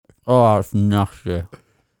Oh, that's nasty.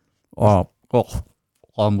 Oh,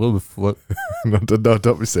 I'm going to flip. No,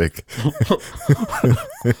 don't be sick.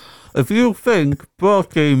 If you think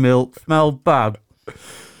protein milk smells bad,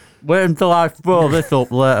 wait until I throw this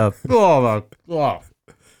up later. Oh my god.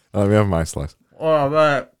 Let me have my slice. Oh,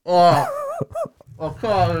 mate. Oh, I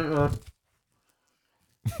can't eat this.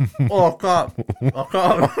 Oh, I can't.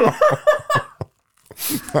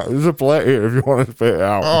 There's a plate here if you want to spit it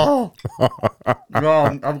out. Oh. No,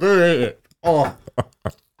 I'm going to eat it. Oh.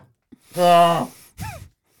 Oh.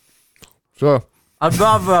 So, I'd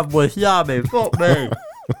rather have wasabi. Fuck me.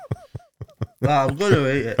 Right, I'm going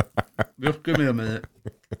to eat it. Just give me a minute.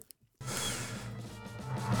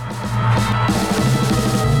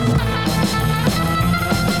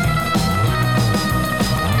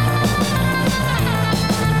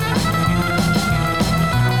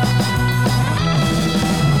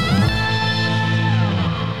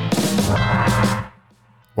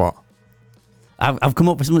 what? I've come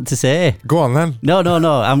up with something to say. Go on then. No.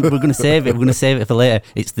 We're going to save it. We're going to save it for later.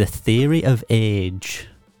 It's the theory of age.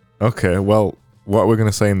 Okay, well, what are we going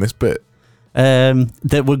to say in this bit?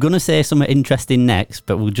 That we're going to say something interesting next,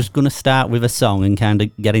 but we're just going to start with a song and kind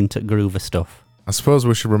of get into groove of stuff. I suppose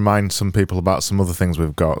we should remind some people about some other things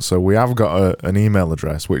we've got. So we have got an email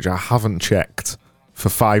address, which I haven't checked for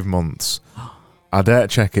 5 months. I dare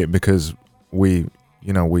check it because we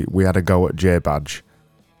had a go at J-Badge.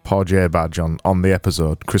 Poor J-Badge on the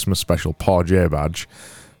episode, Christmas special, poor J-Badge.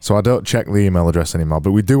 So I don't check the email address anymore,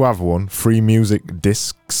 but we do have one,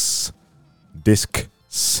 freemusicdiscs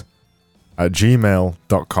at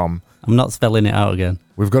gmail.com. I'm not spelling it out again.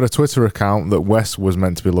 We've got a Twitter account that Wes was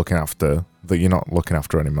meant to be looking after, that you're not looking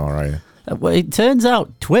after anymore, are you? Well, it turns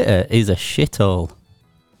out Twitter is a shithole.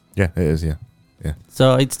 Yeah, it is, yeah.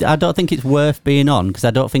 So I don't think it's worth being on, because I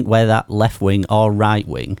don't think we're that left-wing or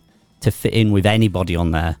right-wing to fit in with anybody on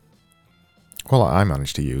there. Well, I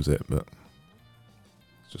managed to use it, but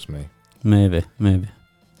it's just me. Maybe.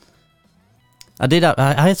 I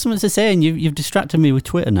had something to say, and you've distracted me with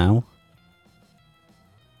Twitter now.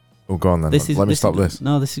 Oh, go on then. Let me stop this.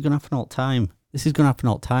 No, this is going to happen all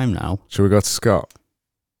the time. Now. Should we go to Scott?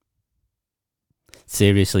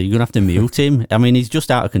 Seriously, you're going to have to mute him. I mean, he's just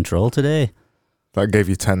out of control today. That gave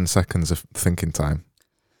you 10 seconds of thinking time.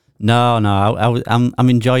 No, I'm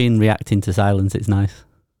enjoying reacting to silence. It's nice.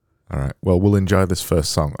 All right. Well, we'll enjoy this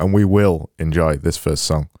first song, and we will enjoy this first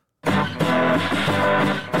song.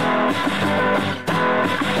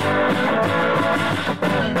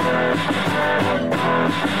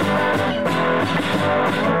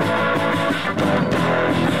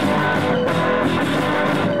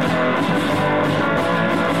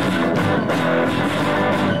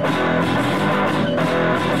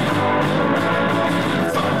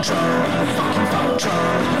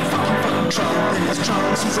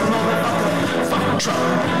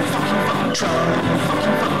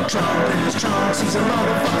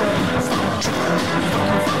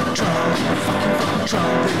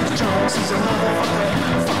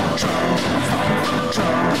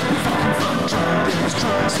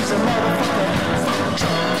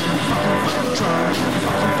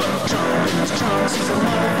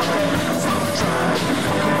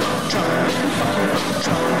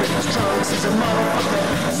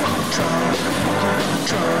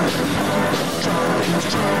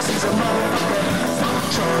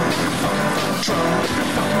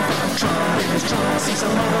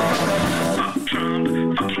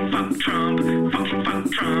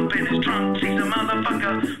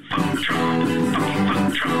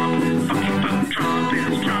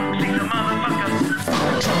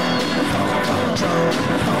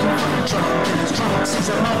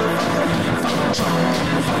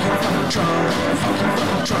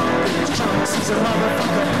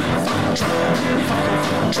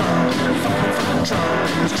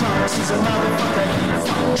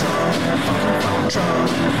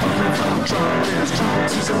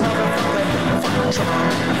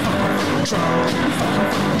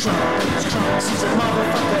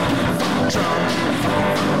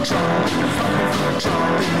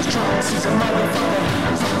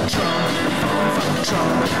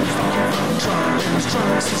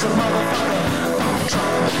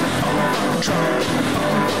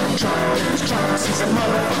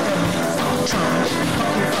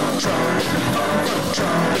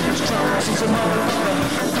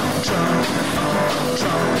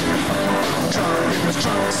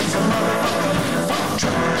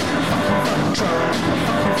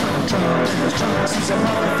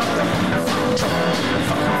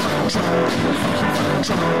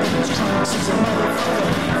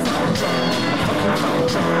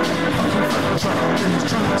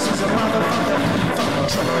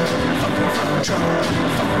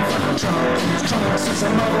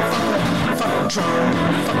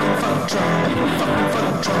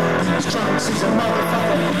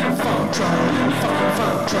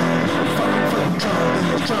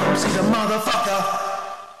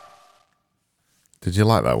 Did you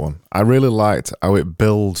like that one? I really liked how it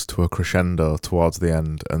builds to a crescendo towards the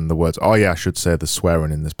end, and the words. Oh yeah, I should say there's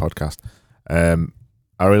swearing in this podcast.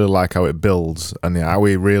 I really like how it builds and how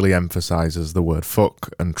he really emphasizes the word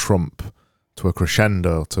fuck and Trump to a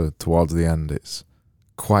crescendo towards the end. It's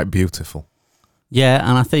quite beautiful. Yeah,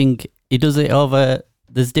 and I think he does it over.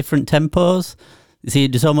 There's different tempos. See,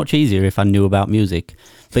 it'd be so much easier if I knew about music.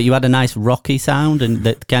 But you had a nice rocky sound, and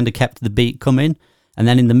that kind of kept the beat coming. And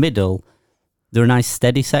then in the middle, there a nice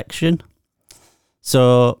steady section.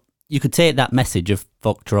 So you could take that message of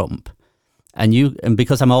fuck Trump, and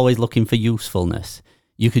because I'm always looking for usefulness,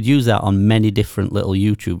 you could use that on many different little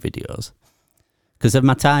YouTube videos. Because of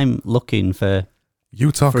my time looking for...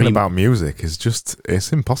 You talking about music is just,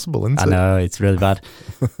 it's impossible, isn't it? I know, it's really bad.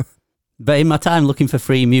 But in my time looking for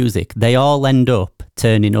free music, they all end up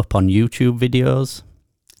turning up on YouTube videos.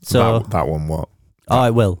 So that one, what? Oh,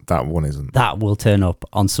 it will. That one isn't. That will turn up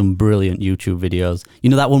on some brilliant YouTube videos.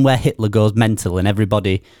 You know that one where Hitler goes mental and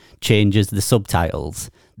everybody changes the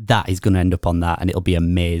subtitles? That is going to end up on that, and it'll be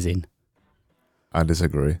amazing. I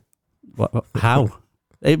disagree. What, how?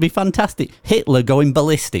 It'd be fantastic. Hitler going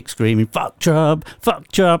ballistic, screaming "fuck Trump,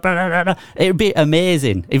 fuck Trump." Blah, blah, blah. It'd be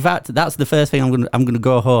amazing. In fact, that's the first thing I'm gonna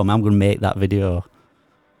go home. I'm gonna make that video.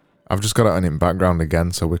 I've just got it on in background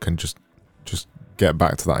again, so we can just get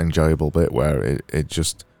back to that enjoyable bit where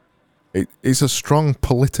it's a strong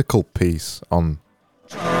political piece on.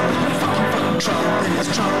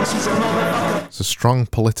 It's a strong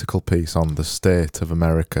political piece on the state of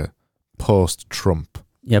America post-Trump.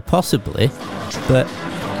 Yeah, possibly, but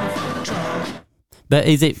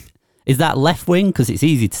is that left wing? Because it's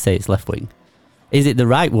easy to say it's left wing. Is it the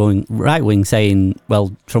right wing saying,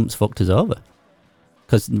 "Well, Trump's fucked us over"?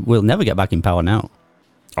 Because we'll never get back in power now.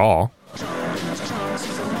 Or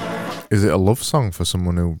is it a love song for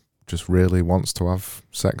someone who just really wants to have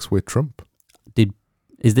sex with Trump?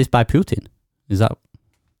 Is this by Putin? Is that?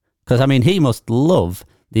 Because I mean, he must love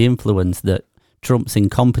the influence that Trump's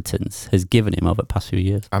incompetence has given him over the past few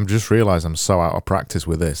years. I'm just realised I'm so out of practice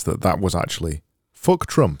with this that was actually "Fuck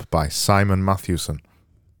Trump" by Simon Mathewson.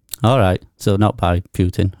 All right, so not by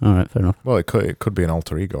Putin. All right, fair enough. Well, it could be an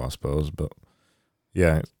alter ego, I suppose, but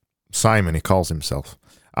yeah, Simon, he calls himself.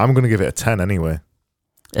 I'm going to give it a 10 anyway.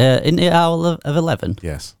 In the hour of 11?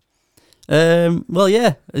 Yes. Well,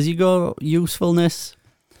 yeah, as you go, usefulness,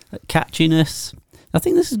 catchiness. I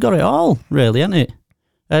think this has got it all, really, hasn't it?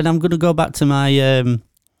 And I'm going to go back to my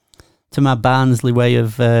Barnsley way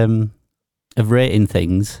of rating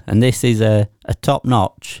things, and this is a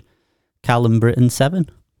top-notch Callum Britton 7.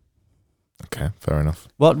 Okay, fair enough.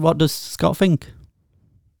 What does Scott think?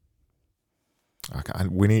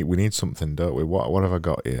 We need something, don't we? What have I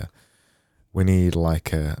got here? We need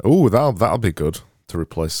like a... Oh, that'll be good to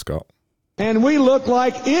replace Scott. And we look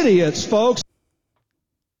like idiots, folks.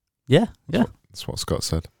 Yeah. That's what Scott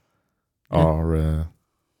said. Yeah. Or...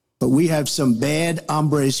 But we have some bad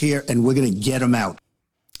hombres here, and we're going to get them out.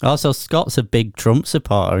 Also, Scott's a big Trump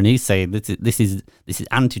supporter, and he's saying this is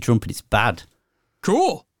anti-Trump and it's bad.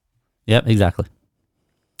 Cool. Yep, exactly.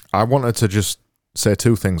 I wanted to just say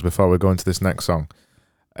two things before we go into this next song.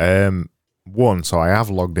 One, so I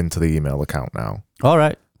have logged into the email account now. All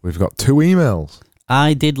right. We've got 2 emails.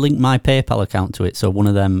 I did link my PayPal account to it, so one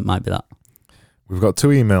of them might be that. We've got 2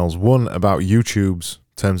 emails. One about YouTube's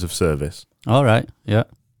terms of service. All right, yeah.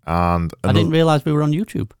 And I didn't realise we were on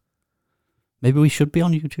YouTube. Maybe we should be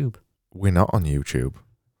on YouTube. We're not on YouTube.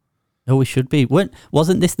 No, we should be.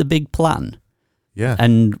 Wasn't this the big plan? Yeah.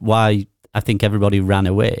 And why I think everybody ran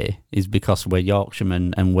away is because we're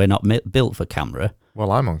Yorkshiremen and we're not built for camera.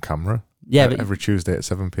 Well, I'm on camera. Yeah, but every Tuesday at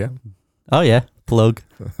 7 p.m. Oh yeah, plug.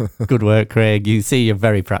 Good work, Craig. You see, you're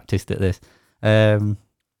very practiced at this.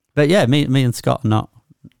 But yeah, me and Scott are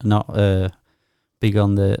not big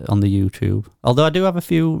on the YouTube. Although I do have a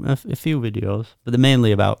few videos, but they're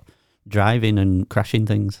mainly about driving and crashing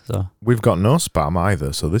things. So we've got no spam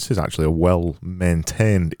either. So this is actually a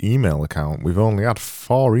well-maintained email account. We've only had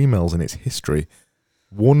 4 emails in its history.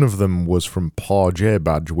 One of them was from Paw J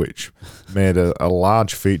Badge, which made a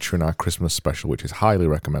large feature in our Christmas special, which is highly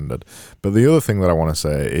recommended. But the other thing that I want to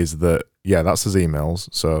say is that, yeah, that's his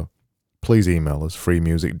emails. So please email us,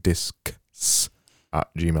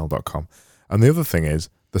 freemusicdiscs@gmail.com. And the other thing is,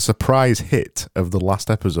 the surprise hit of the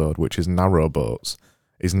last episode, which is Narrowboats,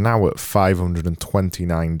 is now at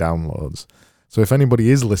 529 downloads. So if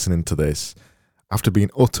anybody is listening to this after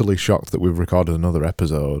being utterly shocked that we've recorded another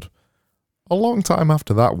episode, a long time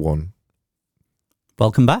after that one.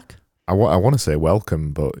 Welcome back. I want to say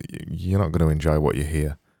welcome, but you're not going to enjoy what you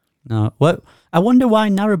hear. No. Well, I wonder why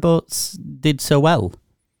Narrowboats did so well.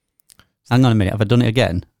 Hang on a minute. Have I done it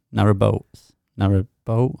again? Narrowboats.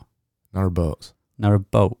 Narrowboat. Narrowboats.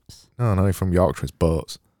 Narrowboats. No, you're from Yorkshire. It's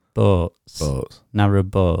boats. Boats.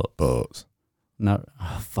 Narrowboat. Boats. No.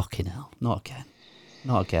 Oh, fucking hell. Not again.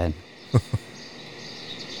 Not again.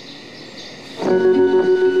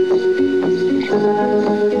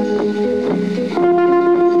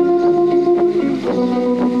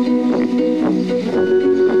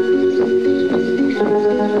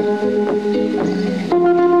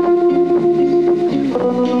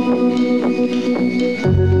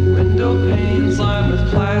 Window panes lined with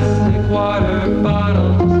plastic water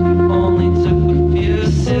bottles. Only took a few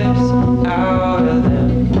sips out of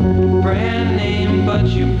them. Brand name, but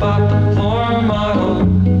you bought the floor model.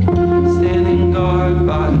 Standing guard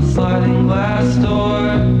by the sliding glass door.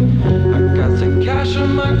 I got some cash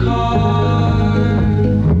in my car.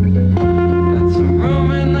 Got some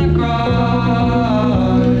room in the garage.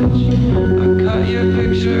 I cut your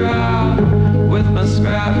picture out with my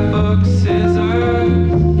scrapbook scissors.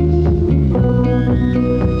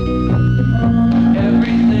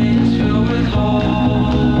 Everything's filled with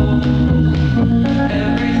holes.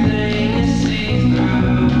 Everything is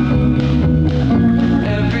see-through.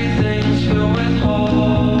 Everything's filled with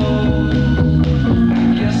holes.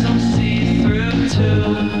 I guess I'm see-through too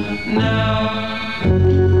now.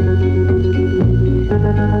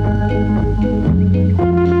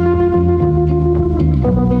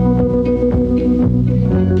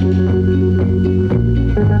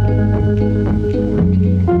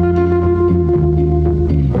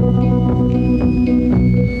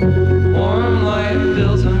 Warm light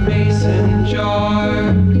fills a mason jar.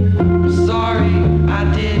 I'm sorry I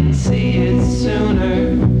didn't see it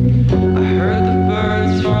sooner. I heard the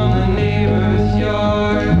birds from the neighbor's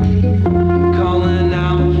yard calling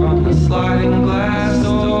out from the sliding glass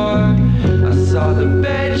door. I saw the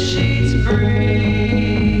bed sheets breathe.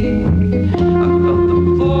 I felt the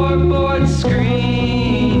floorboard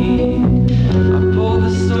scream. I pulled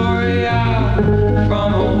the story out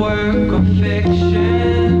from a work of fiction.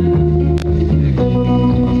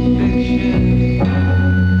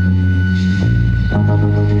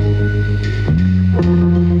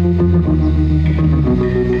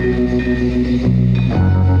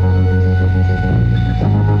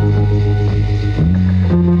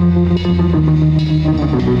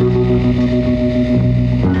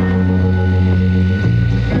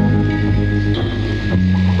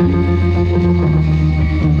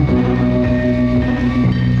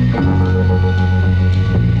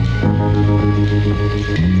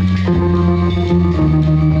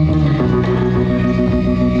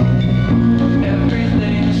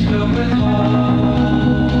 Everything's filled with holes.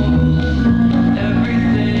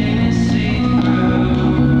 Everything is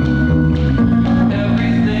see-through.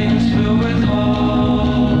 Everything's filled with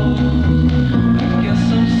holes. I guess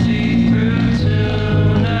I'm see-through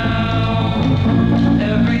too now.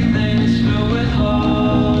 Everything's filled with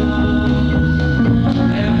holes.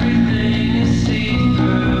 Everything is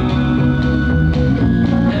see-through.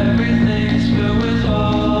 Everything's filled with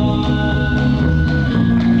holes.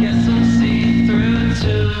 I guess I'm see-through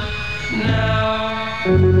too now.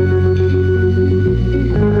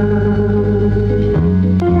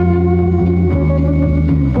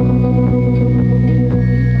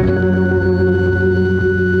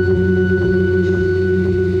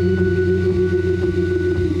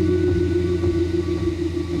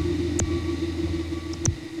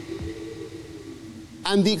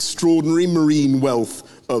 And the extraordinary marine wealth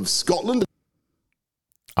of Scotland.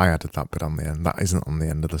 I added that bit on the end. That isn't on the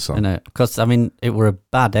end of the song. I know. Because, I mean, it were a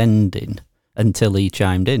bad ending until he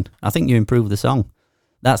chimed in. I think you improved the song.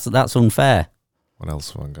 That's unfair. What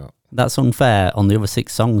else have I got? That's unfair on the other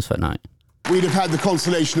 6 songs for night. We'd have had the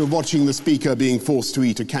consolation of watching the speaker being forced to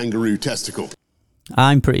eat a kangaroo testicle.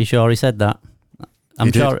 I'm pretty sure he said that.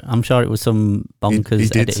 I'm sure it was some bonkers He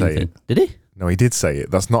did editing say thing. it. Did he? No, he did say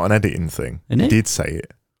it. That's not an editing thing. Isn't He it? did say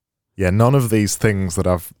it. Yeah, none of these things that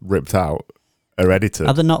I've ripped out are edited.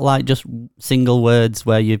 Are they not like just single words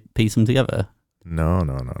where you piece them together? No.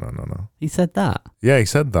 He said that. Yeah, he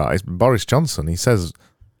said that. It's Boris Johnson. He says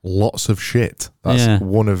lots of shit. That's Yeah.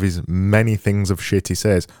 one of his many things of shit he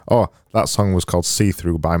says. Oh, that song was called See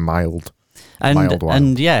Through by Mild. Mild Wild.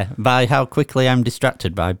 And yeah, by how quickly I'm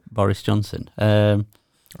distracted by Boris Johnson.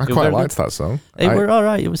 I quite liked that song. It were all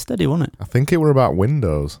right. It was steady, wasn't it? I think it were about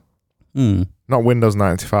Windows. Hmm. Not Windows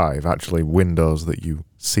 95, actually windows that you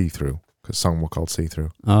see through, because song were called See Through.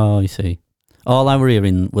 Oh, you see. All I were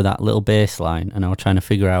hearing with that little bass line, and I was trying to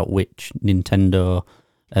figure out which Nintendo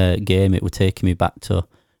game it was taking me back to.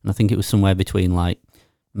 And I think it was somewhere between like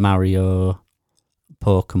Mario,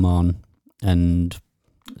 Pokemon, and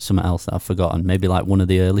something else that I've forgotten. Maybe like one of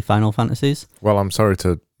the early Final Fantasies. Well, I'm sorry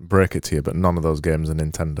to break it to you, but none of those games are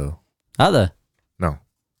Nintendo. Are there? No.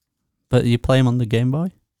 But you play them on the Game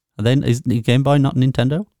Boy? Is the Game Boy not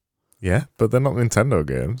Nintendo? Yeah, but they're not Nintendo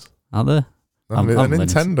games. Are there? A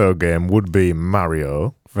Nintendo game would be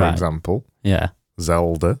Mario, for example. Yeah.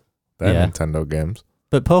 Zelda. They're Yeah. Nintendo games.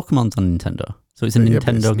 But Pokemon's on Nintendo, so it's a Yeah,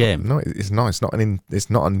 but Nintendo game. No, it's not. It's not a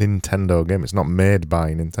Nintendo game. It's not made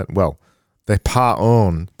by Nintendo. Well, they part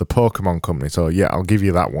own the Pokemon company, so yeah, I'll give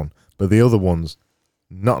you that one. But the other one's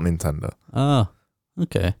not Nintendo. Oh,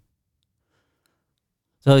 okay.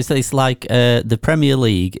 So it's like the Premier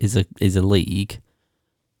League is a league,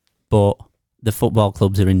 but the football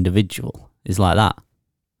clubs are individual. It's like that.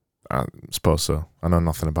 I suppose so. I know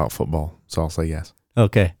nothing about football, so I'll say yes.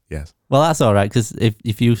 Okay. Yes. Well, that's all right, because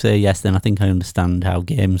if you say yes, then I think I understand how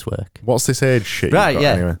games work. What's this age shit? Right, you've got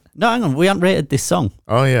yeah. Anyway? No, hang on. We haven't rated this song.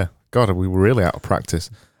 Oh, yeah. God, we were really out of practice.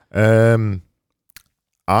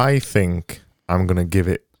 I think I'm going to give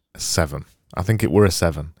it a 7. I think it were a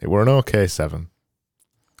 7. It were an okay 7.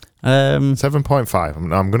 7.5. I'm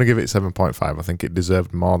going to give it 7.5. I think it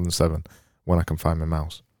deserved more than 7 when I can find my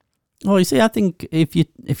mouse. Oh, you see, I think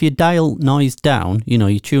if you dial noise down,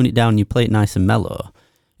 you tune it down, you play it nice and mellow,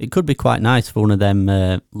 it could be quite nice for one of them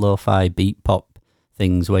lo-fi beat pop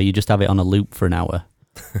things where you just have it on a loop for an hour.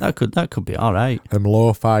 That could be all right. Them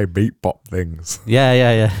lo-fi beat pop things.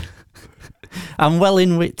 Yeah. I'm well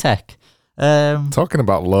in with tech. Talking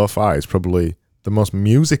about lo-fi is probably the most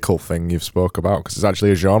musical thing you've spoke about because it's actually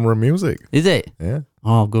a genre of music. Is it? Yeah.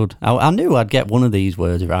 Oh, good. I knew I'd get one of these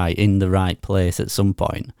words right in the right place at some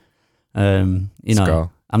point.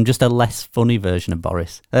 Score. I'm just a less funny version of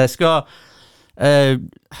Boris. Score. A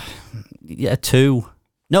 2.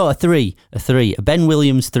 No, a 3. A 3. A Ben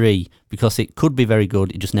Williams 3 because it could be very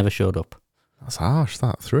good. It just never showed up. That's harsh.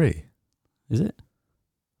 That 3. Is it?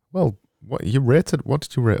 Well, what did you rate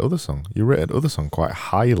Other Song? You rated Other Song quite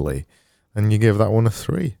highly, and you gave that one a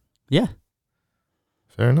 3. Yeah.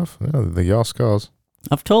 Fair enough. Yeah, they're your scores.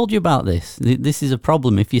 I've told you about this. This is a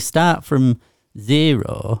problem. If you start from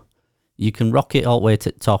 0, you can rocket all the way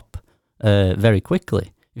to the top very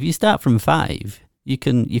quickly. If you start from 5, you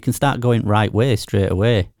can start going right way straight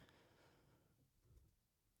away.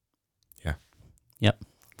 Yeah. Yep.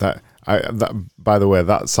 That by the way,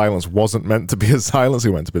 that silence wasn't meant to be a silence.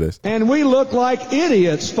 It meant to be this. And we look like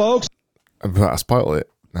idiots, folks. But I spoiled it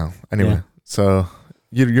now. Anyway, Yeah. So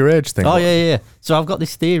your age thing. Oh, yeah. So I've got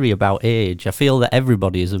this theory about age. I feel that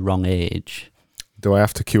everybody is the wrong age. Do I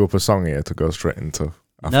have to queue up a song here to go straight into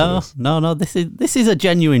after this? No. This is a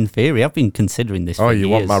genuine theory. I've been considering this for years. You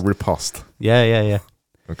want my riposte? Yeah.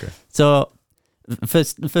 Okay. So,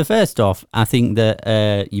 first off, I think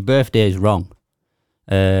that your birthday is wrong.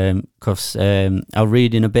 Because I was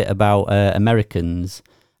reading a bit about Americans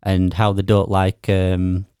and how they don't like,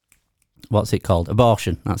 what's it called?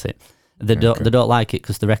 Abortion, that's it. They don't like it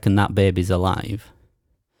because they reckon that baby's alive.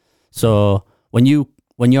 So, when you're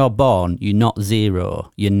born, you're not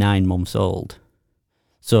 0, you're 9 months old.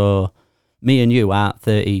 So, me and you are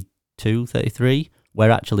 32, 33.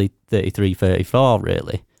 We're actually 33, 34,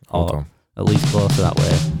 really. Hold or on. at least close to that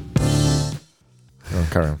way. Oh,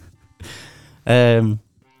 carry on.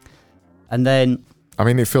 And then... I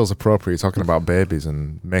mean, it feels appropriate talking about babies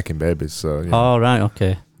and making babies, so... Yeah. Oh, right,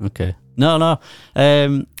 okay. No.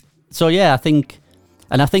 So, yeah, I think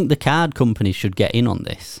the card companies should get in on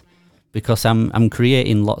this because I'm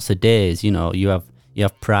creating lots of days, you have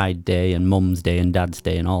Pride Day and Mum's Day and Dad's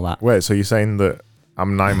Day and all that. Wait, so you're saying that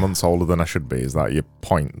I'm 9 months older than I should be? Is that your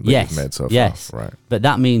point that you've made so far? Yes. Right. But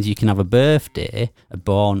that means you can have a birthday,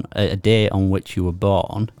 a day on which you were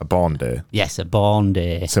born. A born day? Yes, a born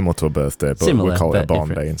day. Similar to a birthday, but Similar, we call it a but born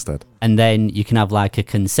different. day instead. And then you can have like a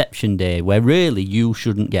conception day where really you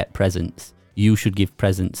shouldn't get presents. You should give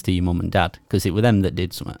presents to your mum and dad because it were them that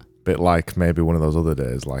did something. Bit like maybe one of those other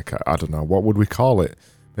days, like, I don't know, what would we call it?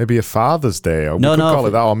 Maybe a Father's Day, or we could call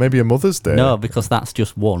it that, or maybe a Mother's Day. No, because that's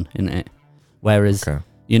just one, isn't it? Whereas... Okay.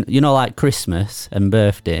 like Christmas and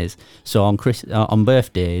birthdays. So on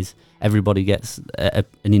birthdays, everybody gets an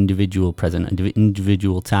individual present, an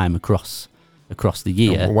individual time across the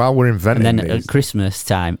year. And while we're inventing and then these, at Christmas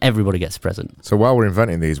time, everybody gets a present. So while we're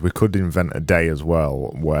inventing these, we could invent a day as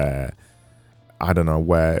well where, I don't know,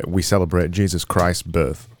 where we celebrate Jesus Christ's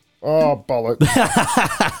birth. Oh, bollocks.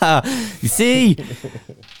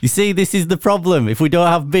 You see, this is the problem. If we don't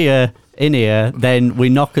have beer in here, then we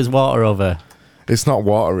knock his water over. It's not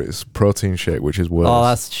water, it's protein shake, which is worse. Oh,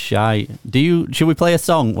 that's shy. Should we play a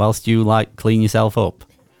song whilst you like clean yourself up?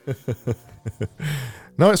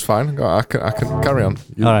 No, it's fine. I can carry on.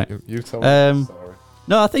 All right. You tell me. Sorry.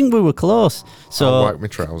 No, I think we were close. So I'll wipe my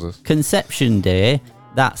trousers. Conception Day,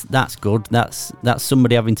 that's good. That's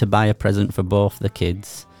somebody having to buy a present for both the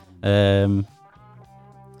kids. And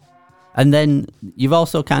then you've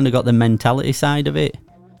also kind of got the mentality side of it,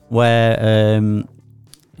 where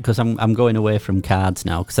because I'm going away from cards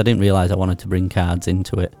now because I didn't realise I wanted to bring cards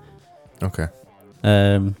into it. Okay.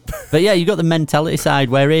 But yeah, you got the mentality side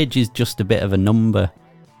where age is just a bit of a number,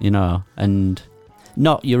 and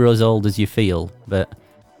not you're as old as you feel, but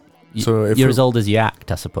you're as old as you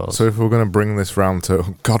act, I suppose. So if we're going to bring this round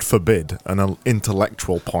to, God forbid, an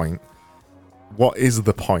intellectual point, what is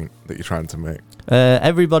the point that you're trying to make?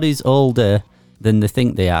 Everybody's older than they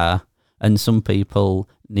think they are, and some people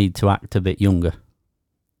need to act a bit younger.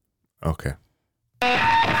 Okay.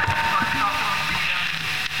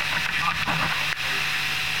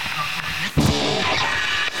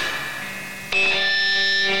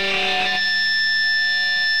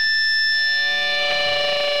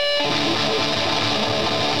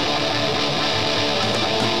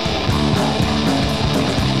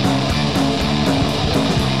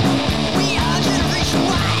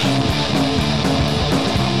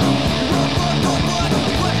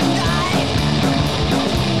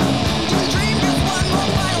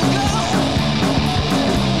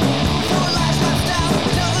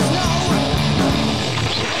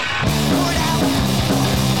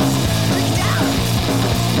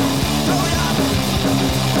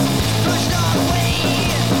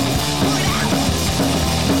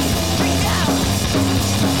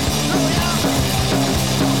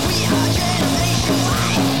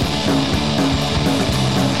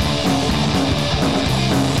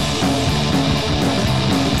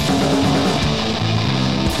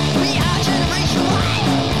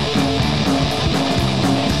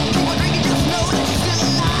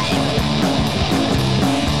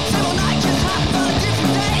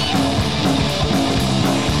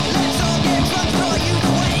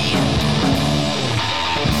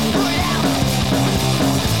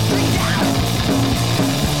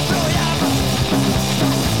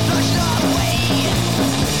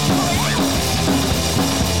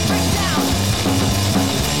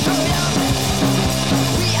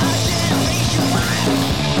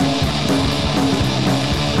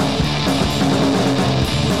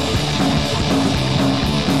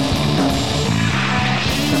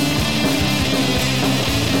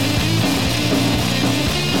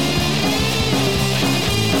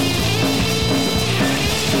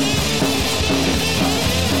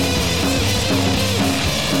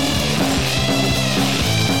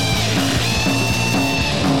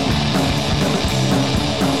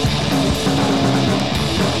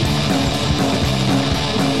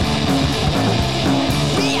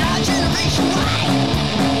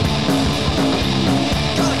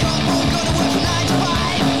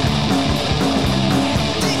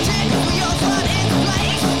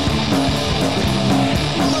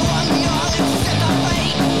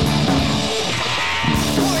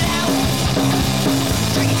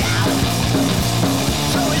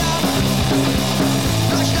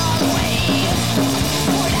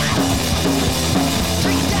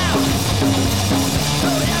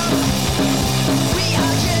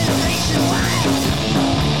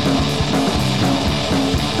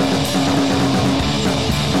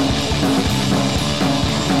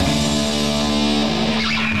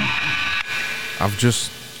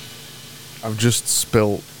 I've just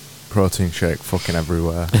spilt protein shake fucking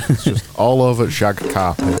everywhere. It's just all over shag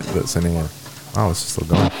carpet that's in here. Oh, this is still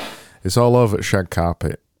going. It's all over shag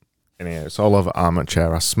carpet in here. It's all over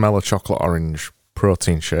armature. I smell a chocolate orange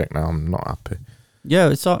protein shake now. I'm not happy.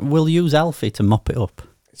 Yeah, we'll use Alfie to mop it up.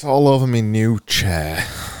 It's all over my new chair.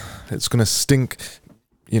 It's going to stink.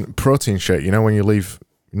 Protein shake, when you leave...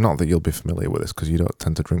 Not that you'll be familiar with this because you don't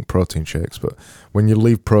tend to drink protein shakes, but when you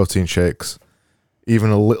leave protein shakes, even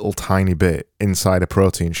a little tiny bit inside a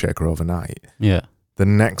protein shaker overnight, the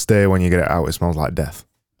next day when you get it out, it smells like death.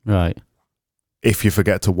 Right. If you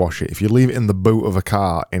forget to wash it. If you leave it in the boot of a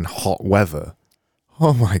car in hot weather,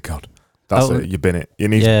 oh my God. That's it. You bin it. It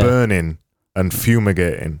needs burning and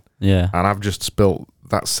fumigating. Yeah. And I've just spilt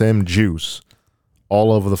that same juice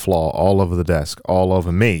all over the floor, all over the desk, all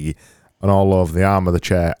over me, and all over the arm of the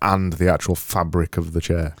chair and the actual fabric of the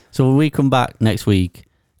chair. So when we come back next week,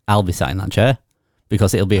 I'll be sat in that chair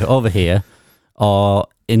because it'll be over here or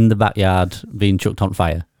in the backyard being chucked on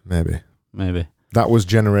fire. Maybe. That was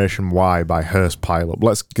Generation Y by Hearst Pileup.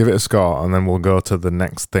 Let's give it a score and then we'll go to the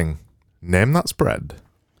next thing. Name that spread.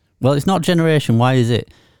 Well, it's not Generation Y, is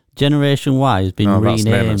it? Generation Y has been No, renamed. that's the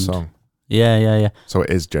name of the song. Yeah. So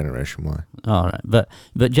it is Generation Y. All right,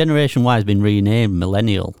 but Generation Y has been renamed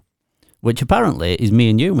Millennial, which apparently is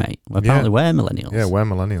me and you, mate. Apparently we're millennials. Yeah, we're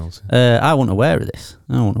millennials. I wasn't aware of this.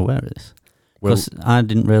 Because I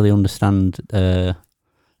didn't really understand.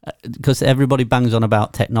 Because everybody bangs on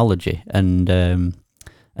about technology and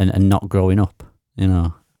not growing up. You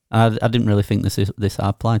know, I didn't really think this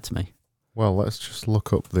applied to me. Well, let's just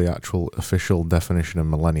look up the actual official definition of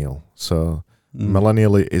millennial. So,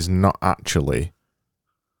 millennial is not actually.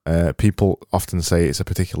 People often say it's a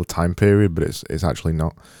particular time period, but it's actually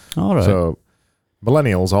not. All right. So,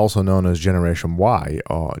 millennials, also known as Generation Y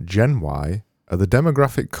or Gen Y, are the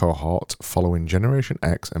demographic cohort following Generation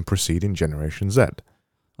X and preceding Generation Z.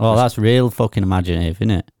 Oh, that's real fucking imaginative,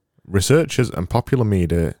 isn't it? Researchers and popular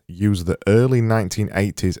media use the early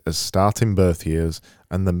 1980s as starting birth years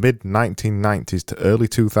and the mid-1990s to early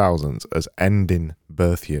 2000s as ending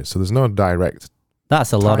birth years. So there's no direct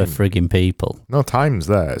That's a lot of frigging people. No times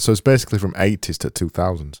there. So it's basically from 80s to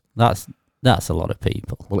 2000s. That's a lot of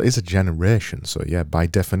people. Well, it is a generation, so yeah, by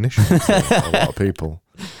definition, it's a lot of people.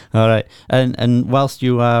 All right. And whilst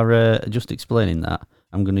you are just explaining that,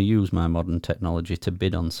 I'm going to use my modern technology to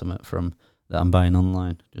bid on something that I'm buying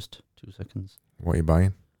online. Just 2 seconds. What are you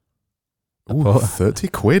buying? Ooh, 30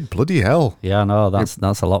 quid, bloody hell. Yeah, no, that's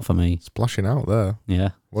a lot for me. Splashing out there. Yeah.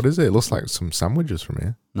 What is it? It looks like some sandwiches from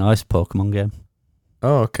here. No, it's a Pokemon game.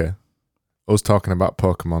 Oh, okay. Us talking about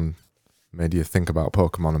Pokemon made you think about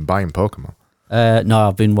Pokemon and buying Pokemon. No,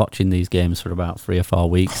 I've been watching these games for about 3 or 4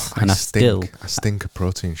 weeks, and I stink of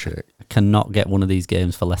protein shake. cannot get one of these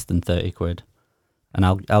games for less than 30 quid. And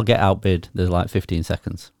I'll get outbid. There's like 15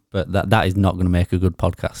 seconds. But that is not going to make a good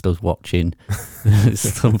podcast, us watching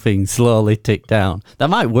something slowly tick down. That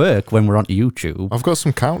might work when we're on YouTube. I've got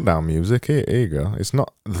some countdown music. Here you go. It's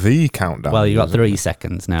not the countdown. Well, you got 3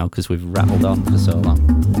 seconds now because we've rattled on for so long.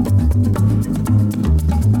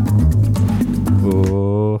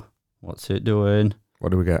 Oh, what's it doing?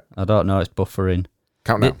 What do we get? I don't know. It's buffering.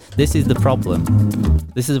 Countdown. This is the problem.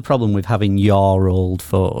 This is a problem with having your old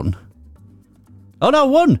phone. Oh, no, I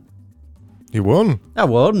won. You won. I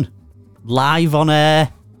won. Live on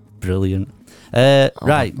air. Brilliant.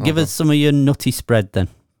 Right, give us some of your nutty spread then.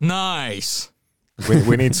 Nice.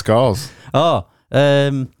 We need scores. Oh,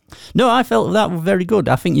 no, I felt that was very good.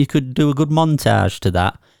 I think you could do a good montage to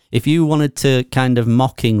that. If you wanted to kind of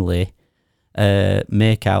mockingly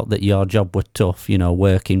make out that your job was tough, you know,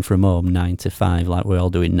 working from home 9 to 5 like we're all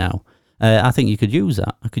doing now, I think you could use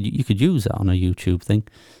that. You could use that on a YouTube thing.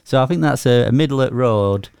 So I think that's a middle at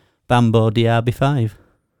road Bambo DRB5.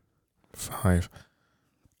 5.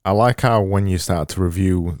 I like how when you start to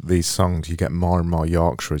review these songs, you get more and more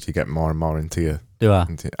Yorkshires, you get more and more into your... Do I?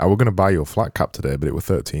 I was going to buy you a flat cap today, but it was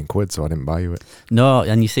 13 quid, so I didn't buy you it. No,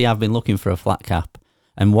 and you see, I've been looking for a flat cap,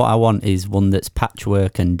 and what I want is one that's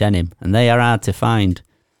patchwork and denim, and they are hard to find.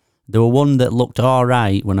 There were one that looked all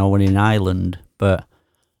right when I went in Ireland, but,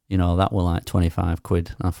 you know, that were like 25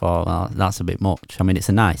 quid. I thought, well, that's a bit much. I mean, it's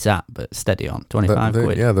a nice app, but steady on, 25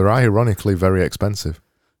 quid. Yeah, they're ironically very expensive.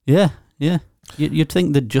 Yeah. You'd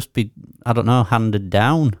think they'd just be, I don't know, handed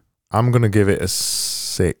down. I'm going to give it a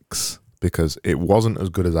 6 because it wasn't as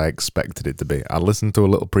good as I expected it to be. I listened to a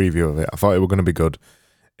little preview of it. I thought it was going to be good.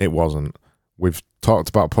 It wasn't. We've talked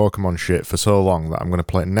about Pokemon shit for so long that I'm going to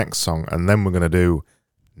play next song and then we're going to do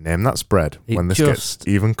Name That Spread when this gets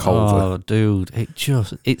even colder. Oh, dude,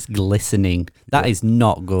 it's glistening. That is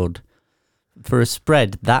not good. For a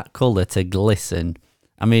spread that colour to glisten,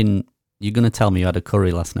 I mean, you're going to tell me you had a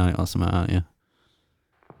curry last night or something, aren't you?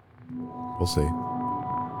 We'll see.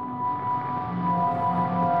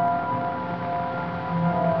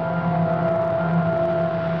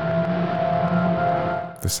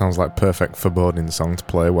 This sounds like perfect foreboding song to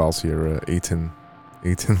play whilst you're eating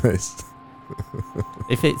this.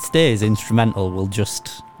 If it stays instrumental, we'll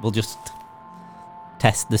just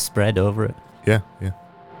test the spread over it. Yeah.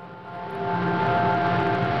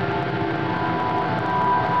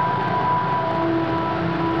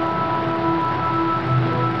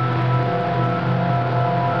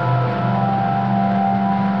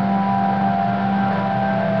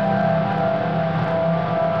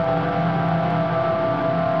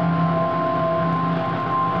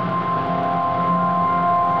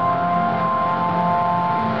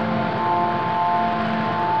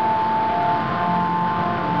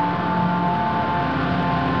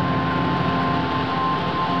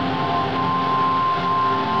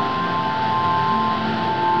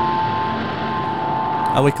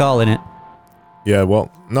 Are we calling it? Yeah,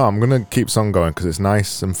 well, no, I'm going to keep song going because it's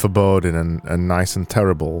nice and foreboding and nice and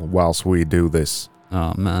terrible whilst we do this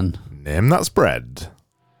Oh, man. Name that spread.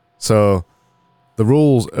 So, the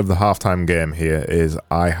rules of the halftime game here is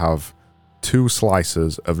I have 2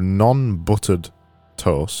 slices of non-buttered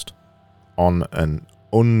toast on an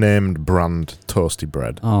unnamed brand toasty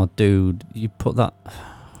bread. Oh, dude, you put that...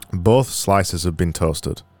 Both slices have been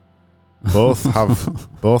toasted. Both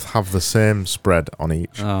have the same spread on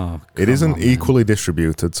each. Oh, it isn't equally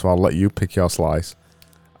distributed, so I'll let you pick your slice.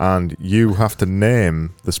 And you have to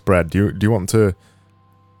name the spread. Do you want to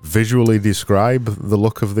visually describe the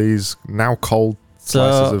look of these now cold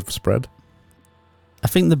slices of spread? I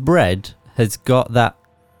think the bread has got that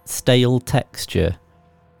stale texture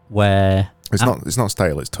where... It's not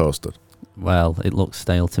stale, it's toasted. Well, it looks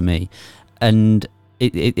stale to me. And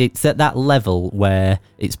it's at that level where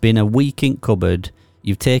it's been a week in cupboard,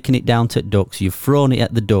 you've taken it down to ducks, you've thrown it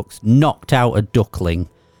at the ducks, knocked out a duckling,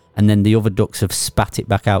 and then the other ducks have spat it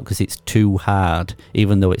back out because it's too hard,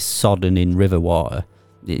 even though it's sodden in river water.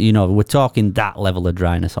 You know, we're talking that level of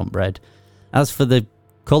dryness on bread. As for the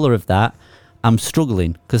colour of that, I'm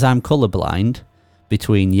struggling because I'm colourblind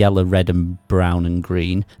between yellow, red and brown and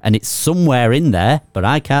green, and it's somewhere in there, but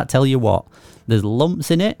I can't tell you what. There's lumps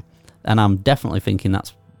in it, and I'm definitely thinking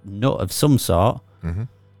that's nut of some sort. Mm-hmm.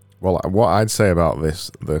 Well, what I'd say about this,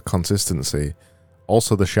 the consistency,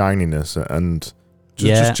 also the shininess, and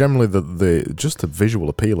just generally the visual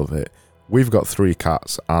appeal of it. We've got 3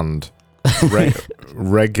 cats, and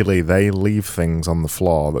regularly they leave things on the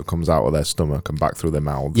floor that comes out of their stomach and back through their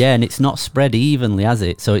mouths. Yeah, and it's not spread evenly, has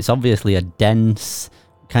it? So it's obviously a dense,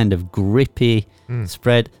 kind of grippy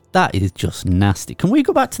spread. That is just nasty. Can we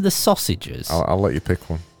go back to the sausages? I'll let you pick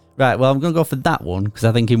one. Right, well, I'm going to go for that one because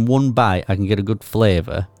I think in one bite I can get a good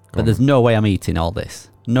flavour. But there's no way I'm eating all this.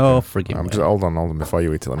 No frigging way. Just hold on before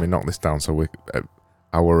you eat it. Let me knock this down so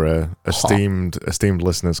our esteemed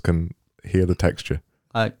listeners can hear the texture.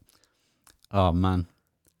 Oh, man.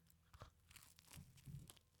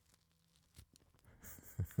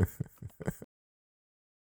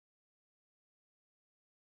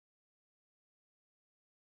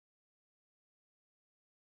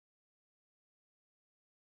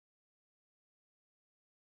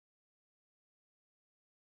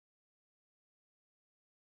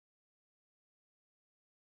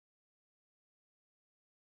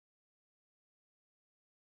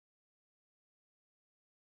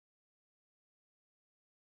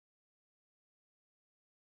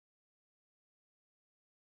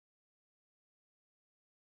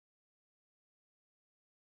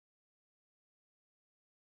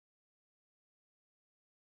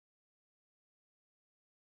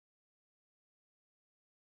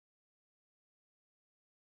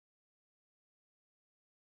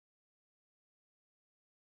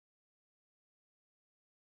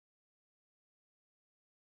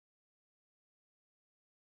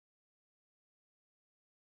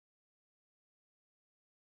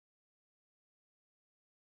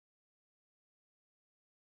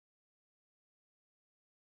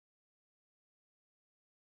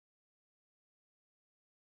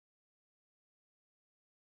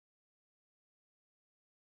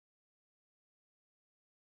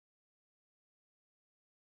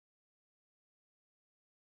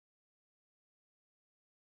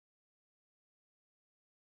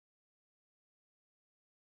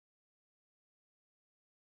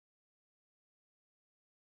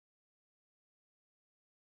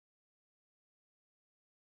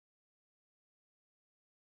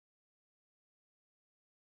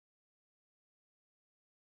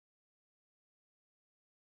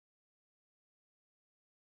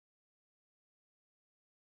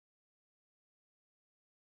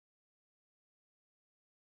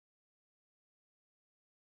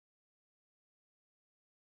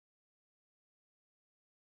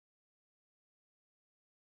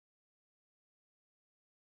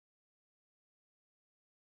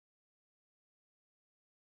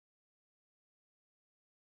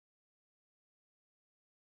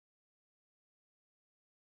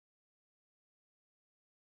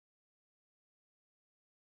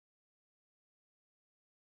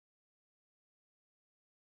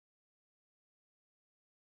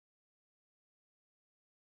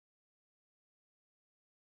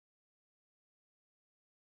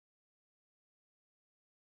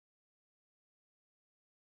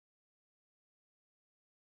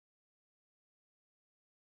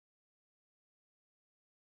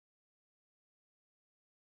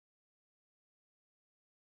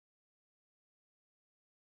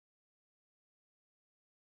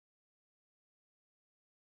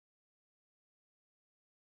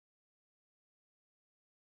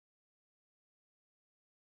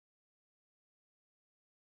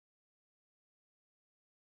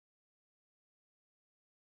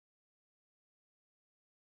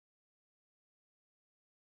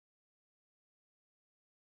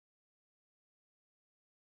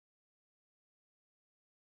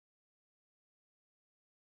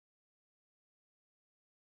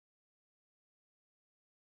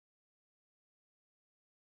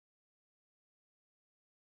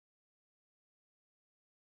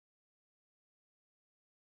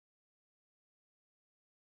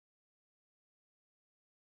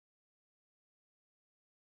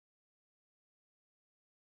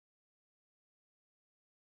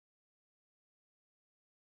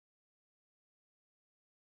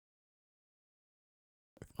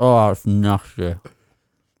 Oh, that's nasty.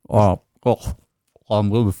 Oh, I'm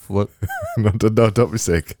gonna flip. No, don't be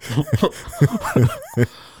sick.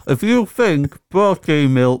 If you think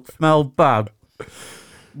protein milk smells bad,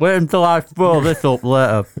 wait until I throw this up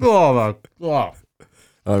later. Oh my god.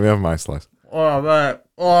 Let me have my slice. Oh mate.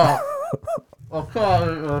 Oh, I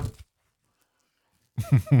can't eat this.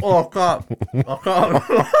 Oh, I can't.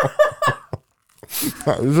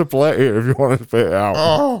 There's a plate here if you want to spit it out.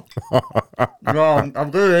 Oh. No, I'm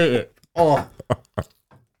gonna eat it. Oh.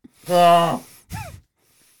 Oh.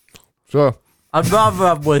 So, I'd rather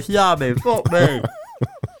have wasabi. Fuck me.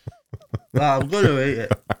 Right, I'm gonna eat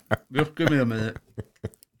it. Just give me a minute.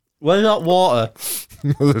 Where's that water?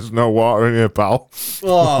 there's no water in here, pal.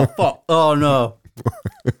 Oh, fuck. Oh, no.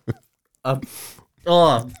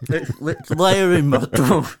 It's layering my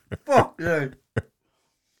throat. Fuck you.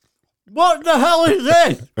 What the hell is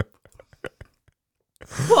this?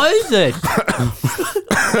 What is this?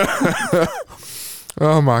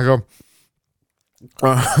 Oh my god.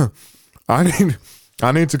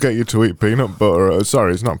 I need to get you to eat peanut butter.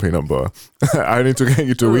 Sorry, it's not peanut butter. I need to get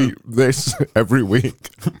you to eat this every week.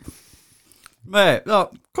 Mate,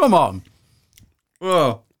 look, come on.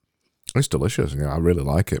 Oh. It's delicious. Yeah, I really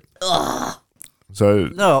like it. So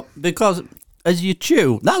No, because as you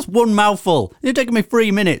chew, that's one mouthful. It's taking me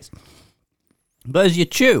 3 minutes. But as you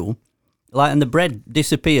chew, like, and the bread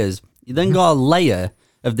disappears, you then got a layer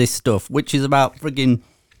of this stuff, which is about friggin'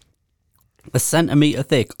 a centimetre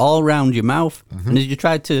thick all around your mouth. And as you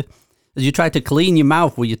try to clean your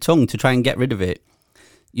mouth with your tongue to try and get rid of it,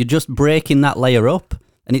 you're just breaking that layer up,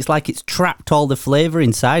 and it's like it's trapped all the flavour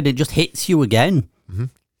inside. It just hits you again.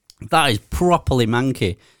 That is properly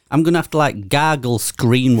manky. I'm going to have to, like, gargle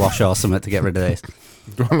screen wash or something to get rid of this. do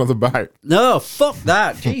you want another bite? No, fuck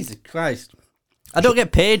that. Jesus Christ. I don't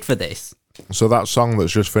get paid for this. So that song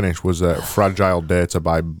that's just finished was Fragile Data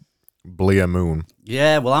by Bleer Moon.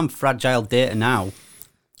 Yeah, well, I'm fragile data now.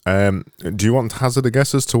 Do you want to hazard a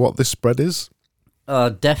guess as to what this spread is?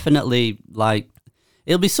 Definitely, like,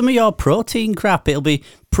 it'll be some of your protein crap. It'll be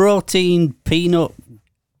protein peanut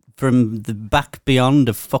from the back beyond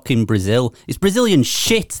of fucking Brazil. It's Brazilian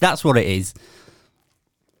shit, that's what it is.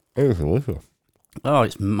 It's delicious. Oh,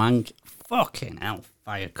 it's mank. Fucking hell,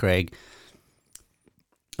 fire, Craig.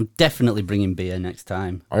 I'm definitely bringing beer next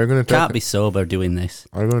time. Are you going to Can't be sober doing this.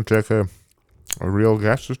 Are you going to take a real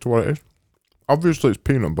guess as to what it is? Obviously, it's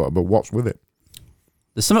peanut butter, but what's with it?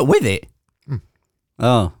 There's something with it?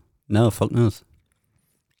 Oh, no, fuck knows.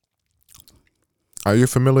 Are you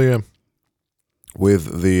familiar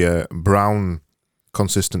with the brown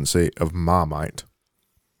consistency of Marmite?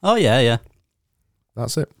 Oh, yeah.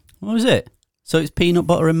 That's it. What was it? So it's peanut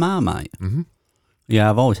butter and Marmite? Mhm. Yeah,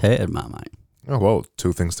 I've always hated Marmite. Oh, well,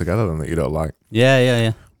 two things together then that you don't like.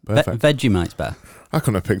 Yeah. Perfect. Vegemite's better. I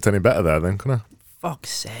couldn't have picked any better there then, could I?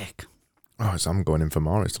 Fuck's sake. Oh, I'm going in for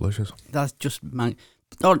more. It's delicious. That's just man.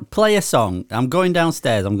 Oh, play a song. I'm going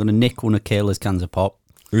downstairs. I'm going to nick one of Kayla's cans of pop.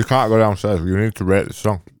 You can't go downstairs. You need to rate this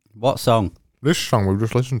song. What song? This song we've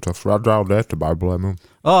just listened to, Fragile Data by Bleer Moon.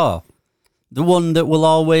 Oh, the one that will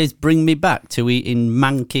always bring me back to eating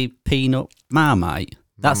manky peanut Marmite.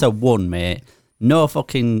 That's a one, mate. No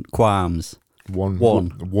fucking qualms.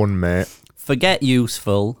 One, mate. Forget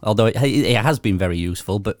useful, although it has been very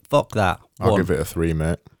useful, but fuck that. I'll One. give it a 3,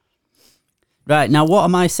 mate. Right, now what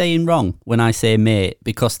am I saying wrong when I say mate?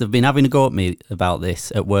 Because they've been having a go at me about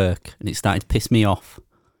this at work, and it started to piss me off.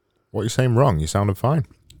 What are you saying wrong? You sounded fine.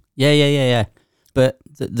 Yeah. But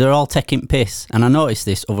they're all taking piss, and I noticed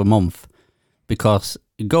this over a month, because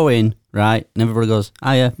you go in, right, and everybody goes,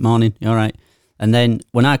 hiya, morning, you all right? And then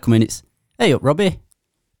when I come in, it's, hey up, Robbie.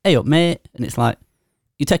 Hey up, mate. And it's like,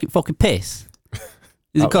 you taking fucking piss?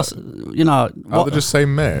 Is it because, you know... Oh, they just say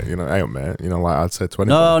mate, you know, hey up, mate. You know, like I'd say 20.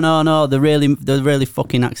 No, they're really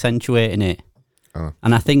fucking accentuating it. Oh.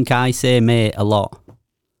 And I think I say mate a lot.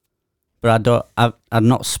 But I've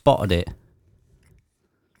not spotted it.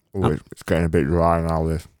 Ooh, it's getting a bit dry now,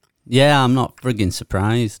 this. Yeah, I'm not frigging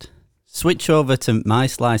surprised. Switch over to my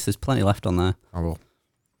slice, there's plenty left on there. I will.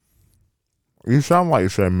 You sound like you're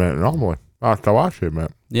saying mate normally. That's how I say mate.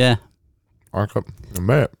 Yeah. I go,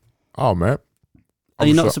 mate. Oh, mate. Are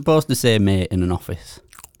you not supposed to say mate in an office?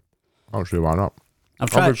 I don't see why not. I've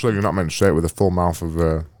tried. Obviously, you're not meant to say it with a full mouth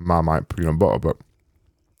of Marmite peanut butter, but...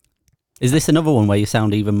 Is this another one where you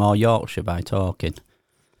sound even more Yorkshire by talking?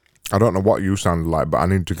 I don't know what you sounded like, but I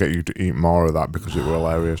need to get you to eat more of that because it was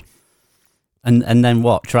hilarious. And then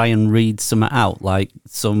what? Try and read some out, like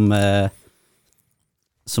some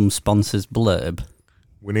sponsor's blurb.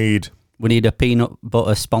 We need a peanut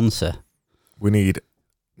butter sponsor.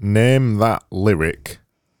 name that lyric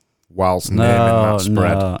whilst naming that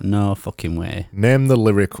spread. No fucking way. Name the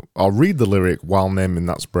lyric, or read the lyric while naming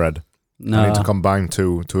that spread. No. I need to combine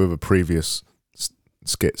two of the previous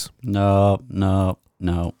skits. No.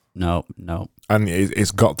 And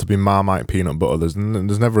it's got to be Marmite peanut butter. There's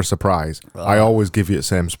never a surprise. I always give you the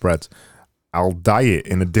same spreads. I'll dye it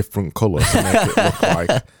in a different colour to make it look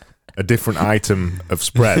like a different item of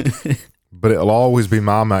spread. But it'll always be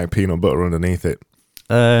Marmite peanut butter underneath it.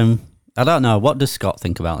 I don't know. What does Scott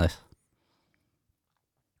think about this?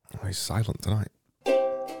 Oh, he's silent tonight.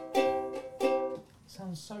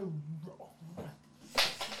 Sounds so wrong.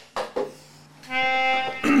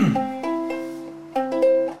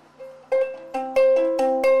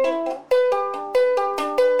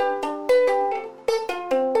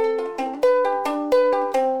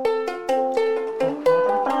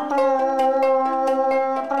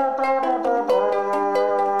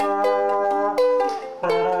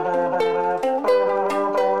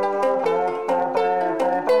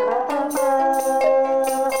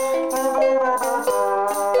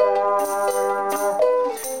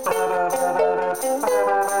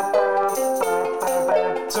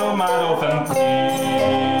 Tomatoes and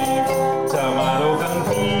peas, tomatoes and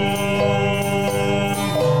peas.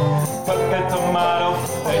 First get tomatoes,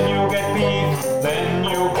 then you get peas, then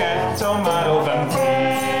you get tomatoes and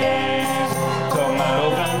peas.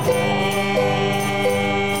 Tomatoes and peas.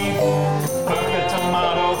 First get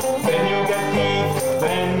tomatoes, then you get peas,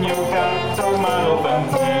 then you got tomatoes and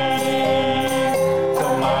peas.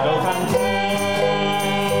 Tomatoes and peas.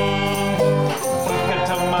 First get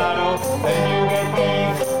tomatoes, then you get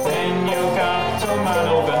peas. Then you got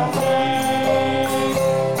tomatoes and peas,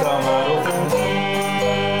 tomatoes and peas.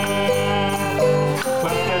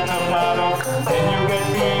 First get tomatoes, then you get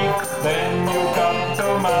peas, then you got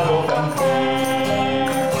tomatoes and peas,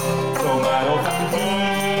 tomatoes and peas.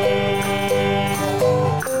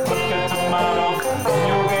 First get tomatoes, then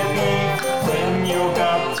you get peas, then you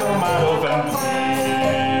got tomatoes and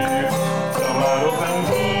peas, tomatoes and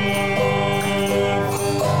peas.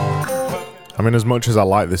 I mean, as much as I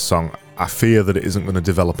like this song, I fear that it isn't going to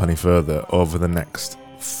develop any further over the next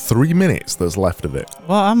 3 minutes that's left of it.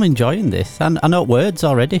 Well, I'm enjoying this. I know words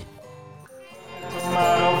already.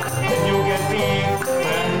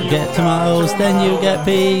 Get tomatoes, then you get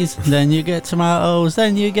peas. Then you get tomatoes,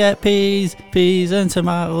 then you get peas. Peas and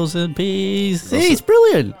tomatoes and peas. See, it's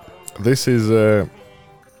brilliant. This is...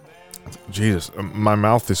 Jesus, my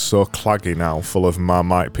mouth is so claggy now, full of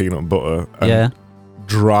Marmite peanut butter and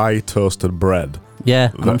dry toasted bread.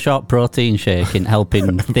 Yeah, I'm sure protein shake ain't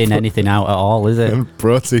helping thin anything out at all, is it? And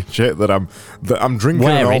protein shake that I'm drinking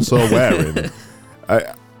and also wearing.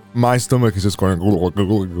 My stomach is just going.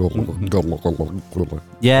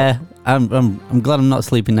 Yeah, I'm glad I'm not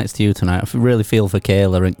sleeping next to you tonight. I really feel for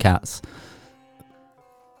Kayla and cats.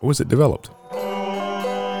 Was it developed?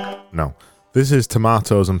 No. This is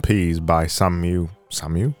Tomatoes and Peas by Simon.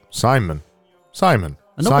 Another Simon.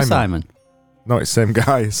 No, it's the same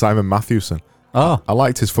guy, Simon Mathewson. Oh. I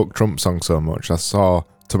liked his Fuck Trump song so much. I saw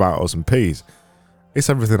Tomatoes and Peas. It's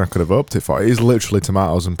everything I could have hoped it for. It is literally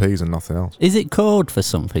tomatoes and peas and nothing else. Is it code for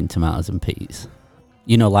something, tomatoes and peas?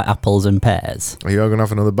 You know, like apples and pears? Are you going to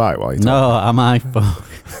have another bite while you talk? No, am I?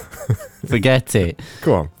 Forget it.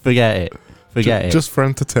 Go on. Forget it. Forget it. Just for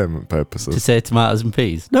entertainment purposes. To say tomatoes and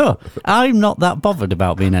peas. No, I'm not that bothered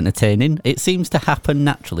about being entertaining. It seems to happen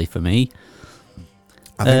naturally for me.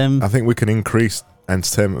 I think we can increase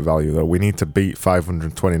entertainment value, though. We need to beat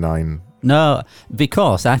 529. No,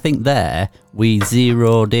 because I think there we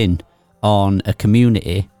zeroed in on a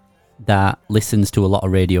community that listens to a lot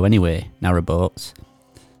of radio anyway, narrowboats.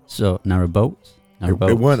 So, narrowboats?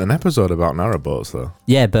 It weren't an episode about narrowboats, though.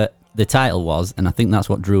 Yeah, but the title was, and I think that's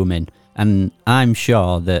what drew them in. And I'm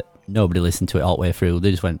sure that nobody listened to it all the way through.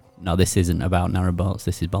 They just went, no, this isn't about narrowboats,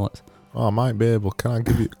 this is bollocks. Oh, I might be able. Can I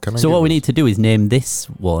give you... So what we need to do is name this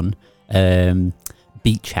one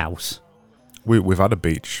Beach House. We've had a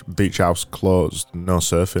beach house closed, no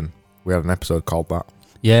surfing. We had an episode called that.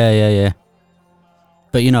 Yeah.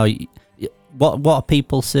 But you know, what are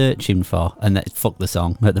people searching for? And fuck the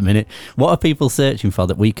song at the minute. What are people searching for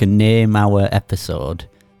that we can name our episode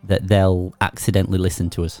that they'll accidentally listen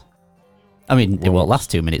to us? I mean, it won't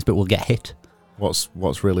last 2 minutes, but we'll get hit.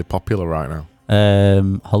 What's really popular right now?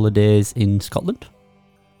 Holidays in Scotland.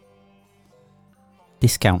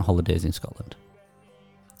 Discount holidays in Scotland.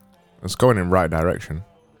 It's going in right direction.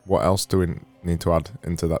 What else do we need to add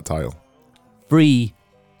into that title? Free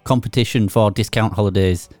competition for discount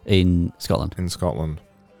holidays in Scotland. In Scotland.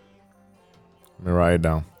 Let me write it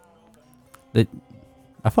down.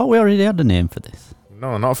 I thought we already had a name for this.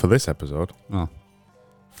 No, not for this episode. Oh.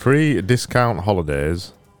 Free discount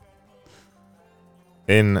holidays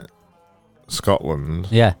In Scotland,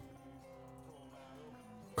 Yeah.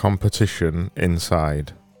 competition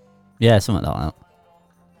inside. Yeah, something like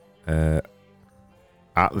that.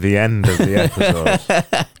 At the end of the episode,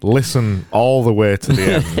 listen all the way to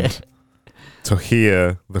the end to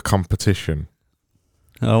hear the competition.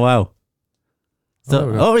 Oh, wow.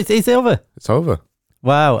 So, it's over. It's over.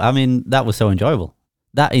 Wow. I mean, that was so enjoyable.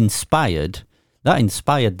 That inspired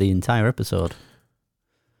the entire episode.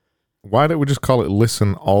 Why don't we just call it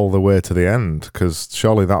listen all the way to the end? Because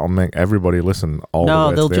surely that'll make everybody listen all the way to the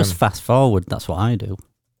end. No, they'll just fast forward. That's what I do.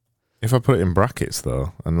 If I put it in brackets,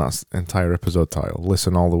 though, and that's the entire episode title,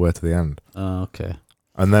 listen all the way to the end. Oh, okay.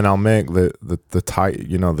 And then I'll make the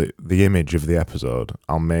the image of the episode,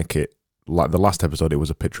 I'll make it, like the last episode, it was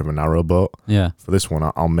a picture of a narrowboat. Yeah. For this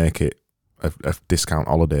one, I'll make it a discount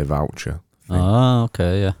holiday voucher thing. Oh,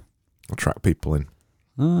 okay, yeah. I'll track people in.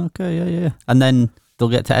 Oh, okay, yeah. And then they'll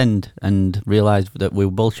get to end and realise that we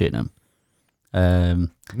were bullshitting them. And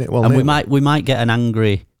we might get an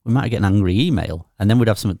angry email, and then we'd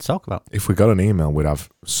have something to talk about. If we got an email, we'd have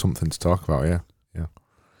something to talk about, yeah.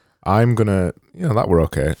 I'm going to, that were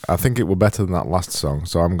okay. I think it were better than that last song,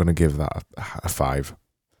 so I'm going to give that a 5.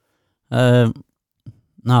 No,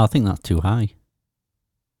 I think that's too high.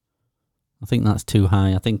 I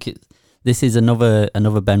think this is another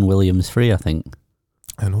Ben Williams 3, I think.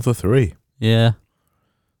 Another 3? Yeah.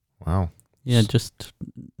 Wow. Yeah, just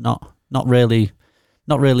not really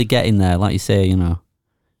getting there, like you say, It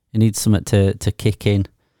needs something to kick in.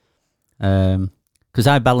 Because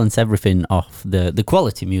I balance everything off the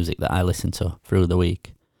quality music that I listen to through the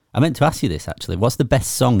week. I meant to ask you this, actually. What's the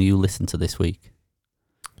best song you listened to this week?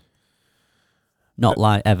 Not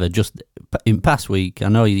like ever, just in past week. I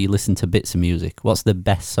know you listen to bits of music. What's the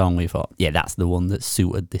best song we thought? Yeah, that's the one that's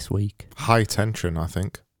suited this week. High Tension, I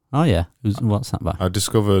think. Oh, yeah. What's that by? I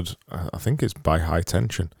discovered, I think it's by High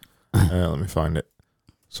Tension. Let me find it.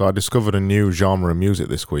 So I discovered a new genre of music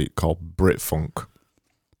this week called Brit Funk.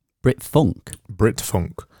 Brit Funk? Brit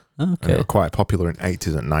Funk. Okay. And it was quite popular in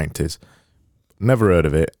 80s and 90s. Never heard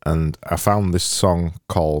of it, and I found this song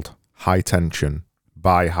called High Tension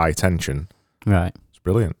by High Tension. Right. It's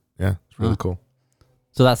brilliant. Yeah, it's really cool.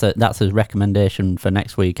 So that's a recommendation for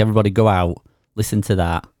next week. Everybody go out, listen to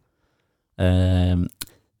that.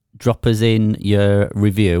 Drop us in your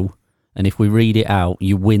review, and if we read it out,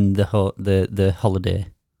 you win the holiday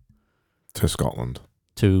to Scotland,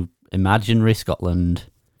 to imaginary Scotland.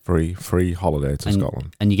 Free holiday to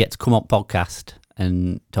Scotland, and you get to come up podcast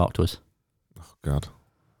and talk to us. Oh God,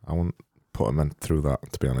 I wouldn't put a man through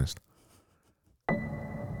that, to be honest.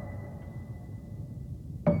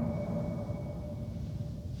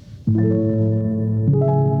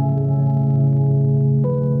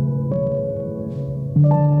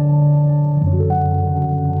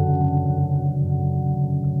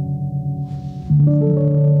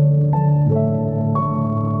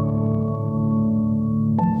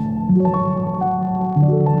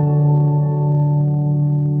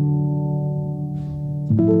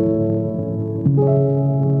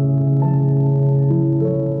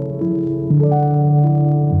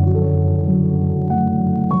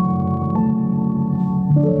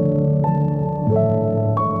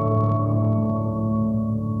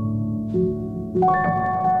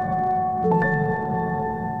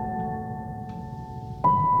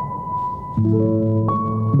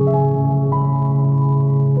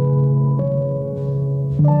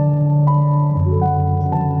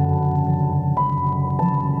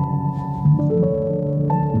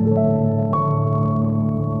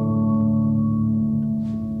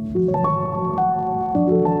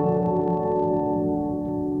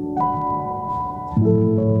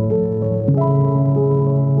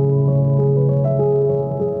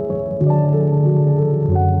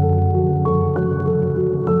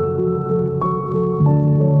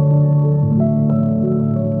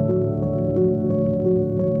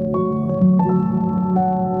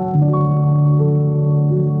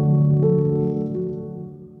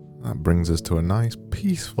 Brings us to a nice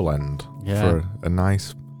peaceful end for a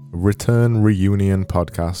nice return reunion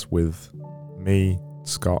podcast with me,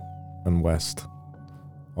 Scott, and West.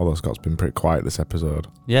 Although Scott's been pretty quiet this episode.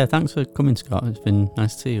 Yeah, thanks for coming, Scott. It's been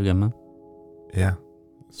nice to see you again, man. Yeah,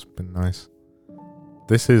 it's been nice.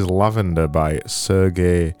 This is Lavender by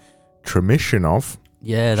Sergei Tremishinov.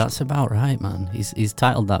 Yeah, that's about right, man. He's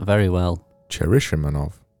titled that very well.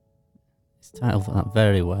 Cherishimanov. He's titled that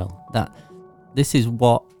very well. This is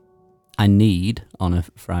what I need on a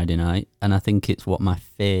Friday night, and I think it's what my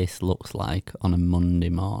face looks like on a Monday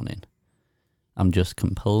morning. I'm just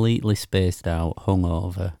completely spaced out,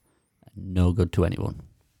 hungover, no good to anyone.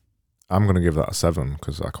 I'm going to give that a 7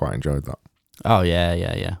 because I quite enjoyed that. Oh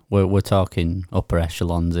yeah. We're talking upper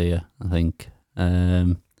echelons here, I think.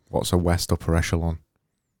 What's a West upper echelon?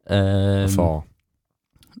 Um, 4.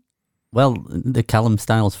 Well, the Callum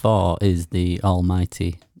Styles 4 is the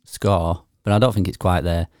almighty score, but I don't think it's quite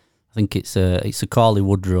there. I think it's a Corley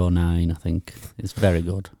Woodrow 9. I think it's very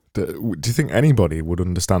good. Do you think anybody would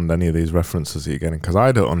understand any of these references that you're getting? Because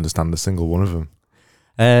I don't understand a single one of them.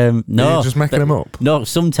 No, You're just making them up. No,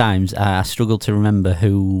 sometimes I struggle to remember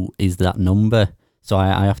who is that number, so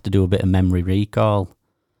I have to do a bit of memory recall.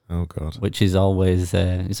 Oh God! Which is always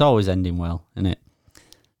it's always ending well, isn't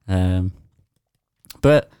it?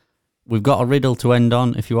 But we've got a riddle to end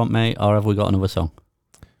on, if you want, mate, or have we got another song?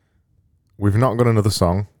 We've not got another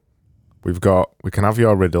song. We can have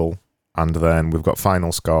your riddle, and then we've got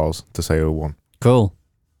final scores to say who won. Cool.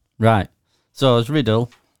 Right. So as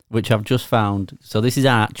riddle, which I've just found. So this is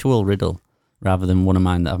an actual riddle rather than one of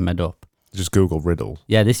mine that I've made up. Just Google riddle.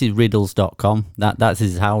 Yeah, this is riddles.com. That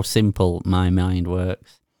is how simple my mind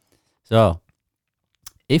works. So,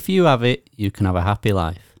 if you have it, you can have a happy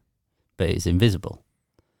life, but it's invisible.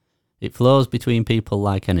 It flows between people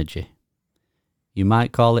like energy. You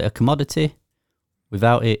might call it a commodity.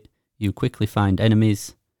 Without it, you quickly find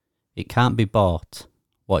enemies. It can't be bought.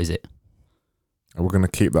 What is it? We're going to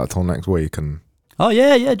keep that till next week. And Oh,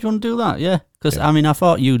 yeah. Do you want to do that? Yeah. Because, Yeah. I mean, I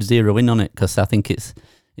thought you'd zero in on it because I think it's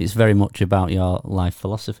very much about your life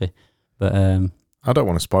philosophy. But I don't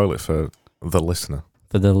want to spoil it for the listener.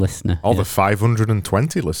 for the listener. All yeah. the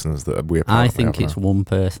 520 listeners that we apparently I think have it's now. one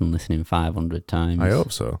person listening 500 times. I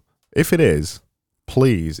hope so. If it is,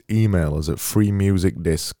 please email us at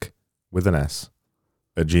freemusicdisc with an S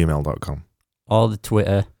at gmail.com. Or the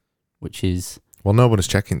Twitter, which is... Well, nobody's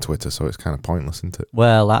checking Twitter, so it's kind of pointless, isn't it?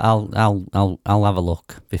 Well, I'll have a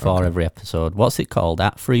look before Okay. every episode. What's it called?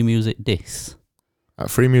 At Free Music Disc. At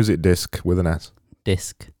freemusicdisc with an S.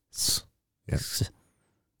 Disc. Yeah.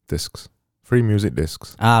 Discs. Free music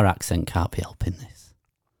discs. Our accent can't be helping this.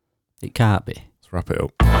 It can't be. Let's wrap it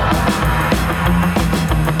up.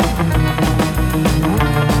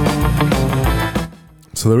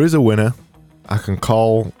 So there is a winner. I can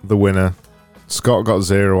call the winner. Scott got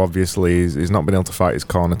 0, obviously. He's not been able to fight his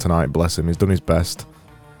corner tonight, bless him. He's done his best.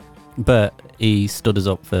 But he stood us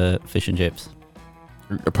up for fish and chips.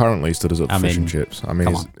 Apparently he stood us up I for fish mean, and chips. I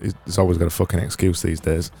mean, come he's always got a fucking excuse these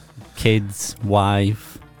days. Kids,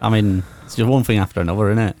 wife. I mean, it's just one thing after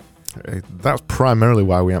another, isn't it? That's primarily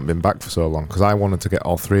why we haven't been back for so long, because I wanted to get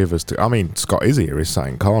all three of us to... I mean, Scott is here, he's sat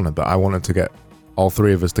in corner, but I wanted to get all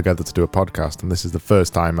three of us together to do a podcast, and this is the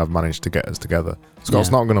first time I've managed to get us together.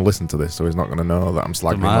 Scott's not going to listen to this, so he's not going to know that I'm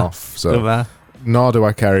slagging him off. So, nor do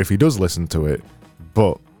I care if he does listen to it,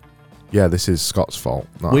 but yeah, this is Scott's fault.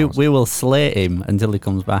 We will slate him until he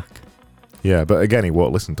comes back. Yeah, but again, he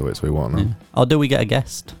won't listen to it, so he won't know. Yeah. Or do we get a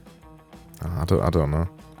guest? I don't know.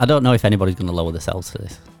 I don't know if anybody's going to lower themselves for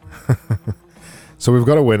this. So we've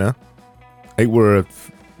got a winner. It were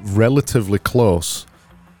relatively close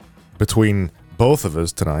between both of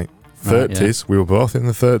us tonight. 30s. Right, yeah. We were both in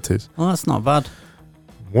the 30s. Well, that's not bad.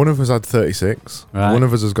 One of us had 36. Right. One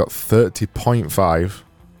of us has got 30.5.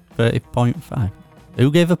 30.5.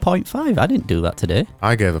 Who gave a 0.5? I didn't do that today.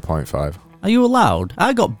 I gave a 0.5. Are you allowed?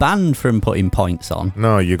 I got banned from putting points on.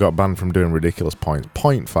 No, you got banned from doing ridiculous points.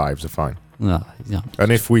 0.5s are fine. No, yeah.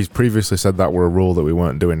 And if we previously said that were a rule that we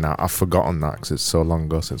weren't doing now, I've forgotten that because it's so long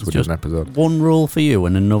ago since we did an episode. One rule for you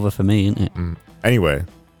and another for me, isn't it? Anyway,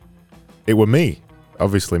 it were me.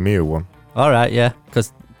 Obviously, me who won. All right, yeah,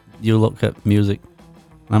 because you look at music.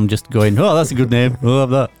 I'm just going, oh, that's a good name. I love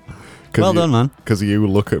that. Well done, man. Because you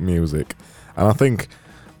look at music. And I think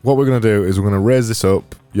what we're going to do is we're going to raise this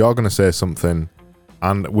up. You're going to say something.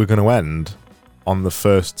 And we're going to end on the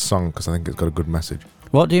first song because I think it's got a good message.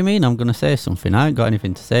 What do you mean I'm going to say something? I ain't got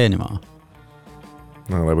anything to say anymore.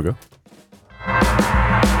 Oh, there we go.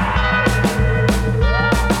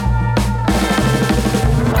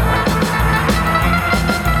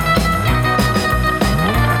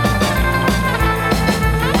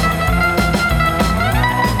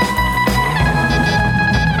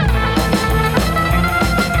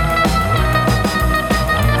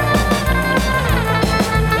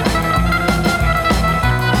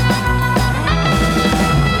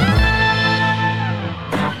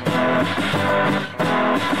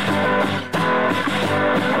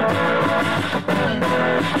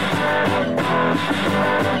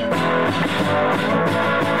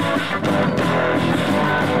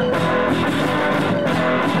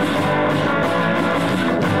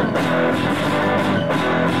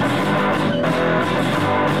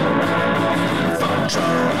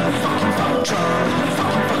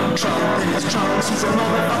 Trump, he's a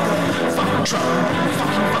motherfucker. Fuck Trump,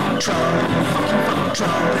 fuck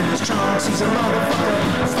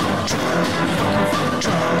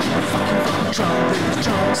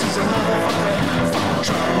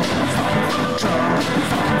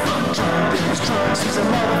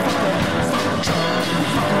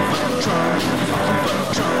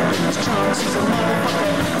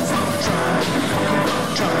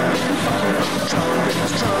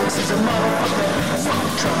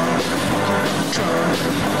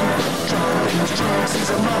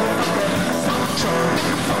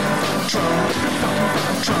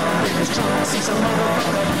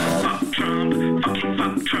Trump, fucking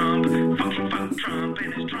fuck Trump, fucking fuck Trump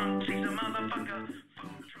in his trunks.